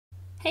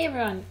Hey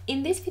everyone,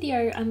 in this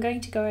video I'm going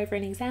to go over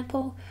an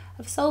example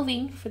of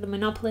solving for the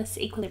monopolist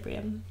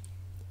equilibrium.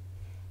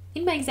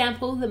 In my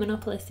example, the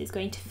monopolist is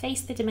going to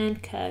face the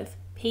demand curve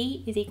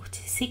P is equal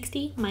to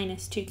 60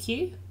 minus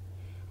 2Q,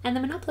 and the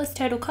monopolist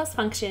total cost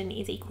function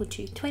is equal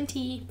to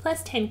 20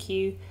 plus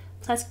 10Q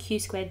plus Q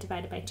squared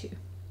divided by 2.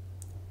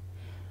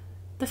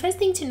 The first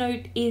thing to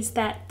note is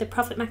that the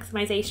profit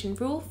maximization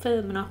rule for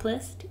the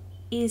monopolist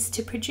is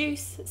to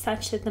produce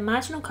such that the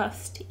marginal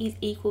cost is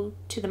equal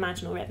to the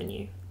marginal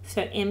revenue.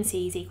 So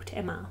MC is equal to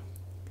MR.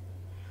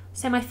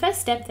 So my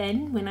first step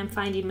then, when I'm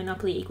finding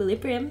monopoly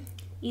equilibrium,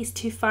 is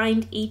to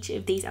find each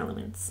of these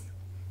elements.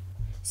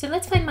 So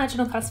let's find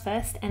marginal cost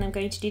first, and I'm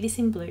going to do this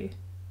in blue.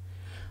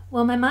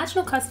 Well, my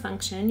marginal cost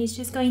function is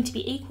just going to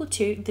be equal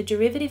to the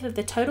derivative of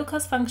the total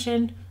cost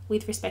function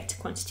with respect to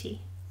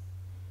quantity.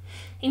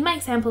 In my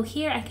example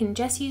here, I can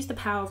just use the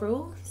power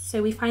rule.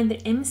 So we find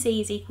that MC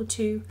is equal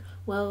to,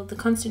 well, the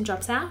constant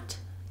drops out,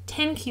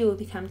 10Q will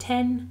become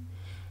 10,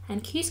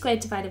 and Q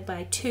squared divided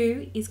by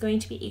 2 is going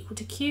to be equal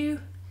to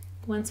Q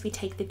once we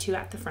take the 2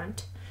 out the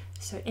front.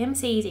 So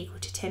MC is equal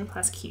to 10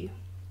 plus Q.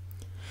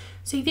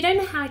 So if you don't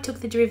know how I took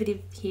the derivative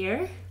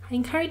here, I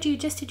encourage you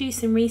just to do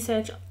some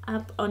research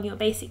up on your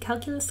basic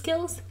calculus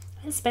skills,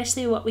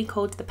 especially what we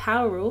called the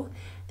power rule.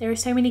 There are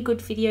so many good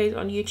videos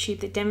on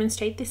YouTube that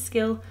demonstrate this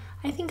skill.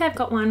 I think I've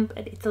got one,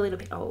 but it's a little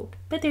bit old,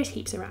 but there's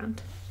heaps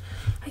around.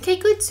 Okay,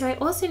 good. So I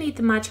also need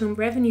the marginal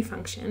revenue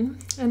function,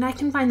 and I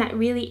can find that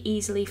really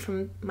easily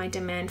from my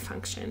demand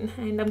function,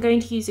 and I'm going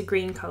to use a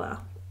green color.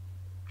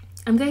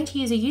 I'm going to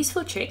use a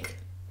useful trick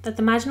that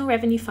the marginal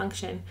revenue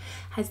function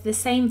has the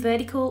same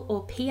vertical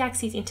or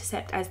p-axis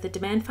intercept as the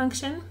demand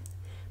function,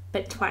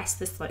 but twice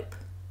the slope.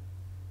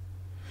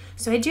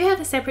 So I do have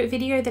a separate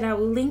video that I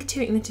will link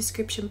to in the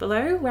description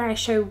below where I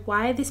show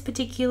why this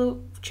particular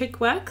trick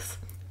works,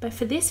 but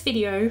for this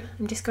video,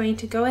 I'm just going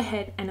to go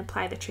ahead and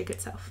apply the trick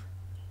itself.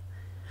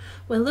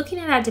 We're looking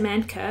at our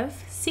demand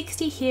curve.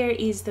 60 here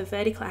is the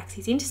vertical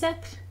axis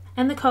intercept,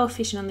 and the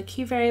coefficient on the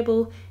Q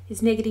variable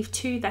is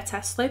 -2, that's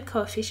our slope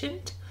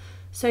coefficient.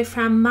 So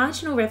from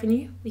marginal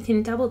revenue, we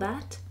can double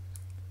that.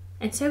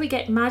 And so we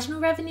get marginal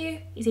revenue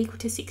is equal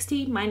to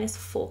 60 minus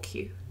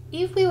 4Q.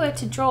 If we were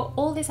to draw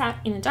all this out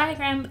in a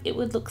diagram, it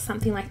would look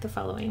something like the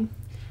following.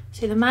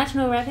 So the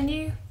marginal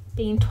revenue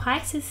being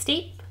twice as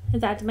steep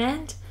as our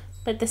demand,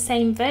 but the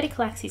same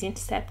vertical axis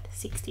intercept,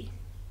 60.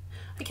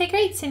 Okay,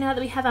 great. So now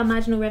that we have our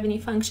marginal revenue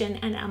function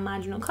and our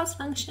marginal cost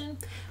function,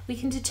 we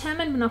can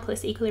determine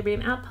monopolist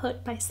equilibrium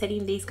output by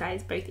setting these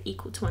guys both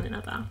equal to one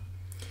another.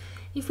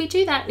 If we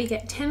do that, we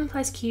get 10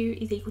 plus Q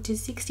is equal to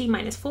 60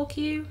 minus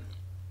 4Q.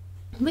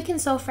 We can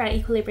solve for our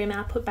equilibrium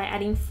output by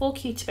adding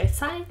 4Q to both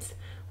sides,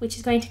 which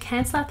is going to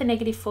cancel out the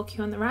negative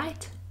 4Q on the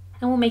right,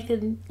 and we'll make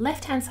the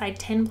left-hand side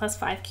 10 plus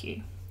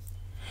 5Q.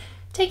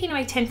 Taking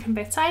away 10 from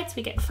both sides,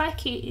 we get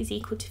 5Q is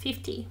equal to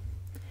 50.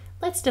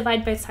 Let's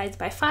divide both sides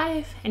by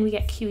 5 and we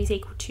get Q is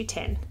equal to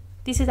 10.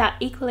 This is our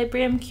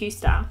equilibrium Q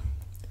star.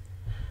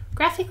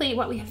 Graphically,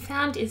 what we have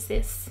found is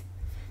this.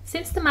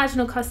 Since the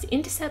marginal cost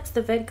intercepts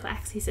the vertical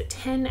axis at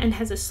 10 and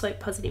has a slope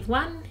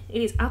 +1,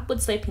 it is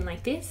upward sloping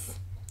like this.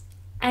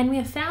 And we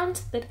have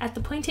found that at the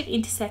point of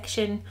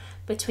intersection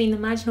between the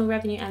marginal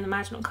revenue and the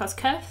marginal cost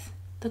curve,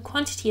 the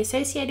quantity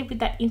associated with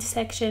that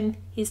intersection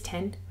is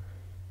 10,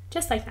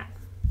 just like that.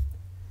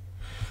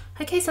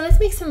 Okay, so let's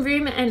make some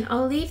room, and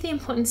I'll leave the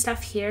important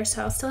stuff here.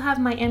 So I'll still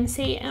have my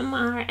MC,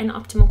 MR, and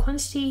optimal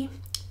quantity,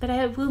 but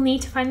I will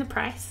need to find the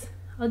price.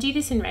 I'll do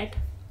this in red.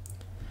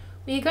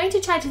 We are going to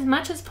charge as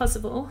much as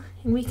possible,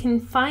 and we can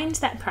find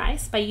that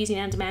price by using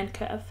our demand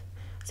curve.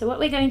 So what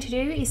we're going to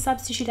do is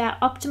substitute our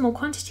optimal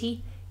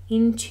quantity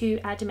into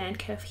our demand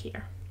curve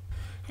here.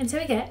 And so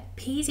we get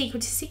P is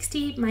equal to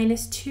 60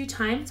 minus 2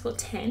 times, well,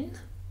 10,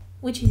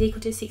 which is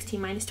equal to 60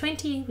 minus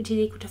 20, which is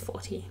equal to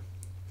 40.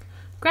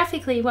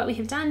 Graphically, what we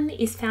have done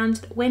is found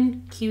that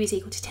when Q is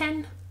equal to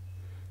 10,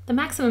 the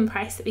maximum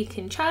price that we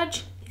can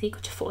charge is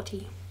equal to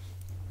 40.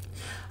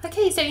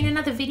 Okay, so in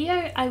another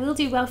video, I will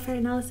do welfare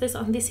analysis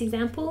on this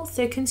example,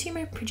 so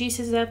consumer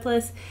producer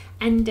surplus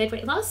and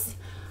deadweight loss.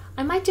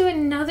 I might do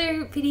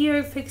another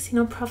video focusing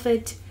on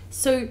profit,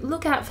 so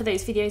look out for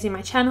those videos in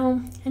my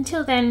channel.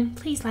 Until then,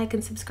 please like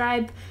and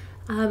subscribe,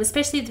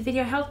 especially if the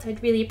video helped.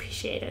 I'd really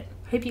appreciate it.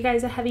 Hope you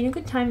guys are having a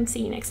good time.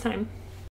 See you next time.